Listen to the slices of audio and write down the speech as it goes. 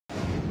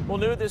Well,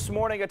 new this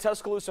morning, a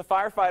Tuscaloosa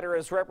firefighter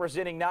is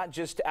representing not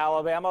just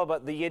Alabama,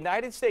 but the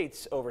United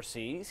States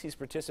overseas. He's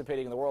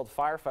participating in the World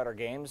Firefighter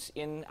Games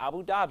in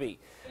Abu Dhabi.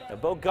 Now,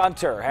 Bo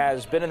Gunter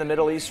has been in the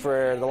Middle East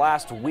for the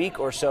last week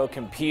or so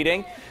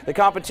competing. The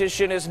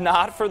competition is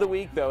not for the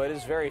weak, though. It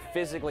is very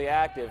physically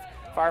active.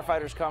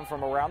 Firefighters come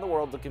from around the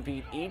world to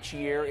compete each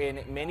year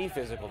in many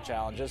physical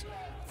challenges.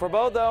 For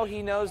Bo, though,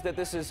 he knows that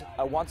this is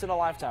a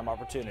once-in-a-lifetime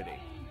opportunity.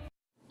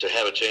 To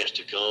have a chance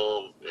to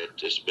come,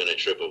 it's been a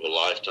trip of a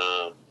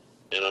lifetime,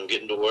 and I'm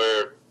getting to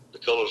wear the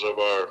colors of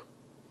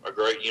our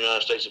great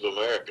United States of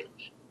America,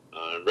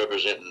 and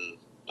representing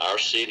our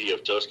city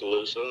of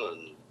Tuscaloosa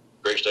and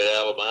great state of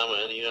Alabama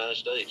and the United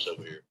States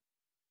over here.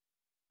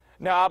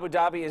 Now, Abu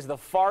Dhabi is the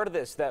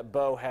farthest that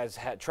Bo has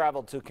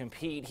traveled to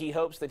compete. He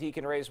hopes that he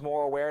can raise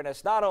more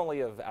awareness not only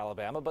of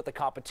Alabama, but the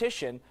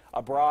competition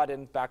abroad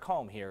and back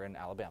home here in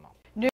Alabama.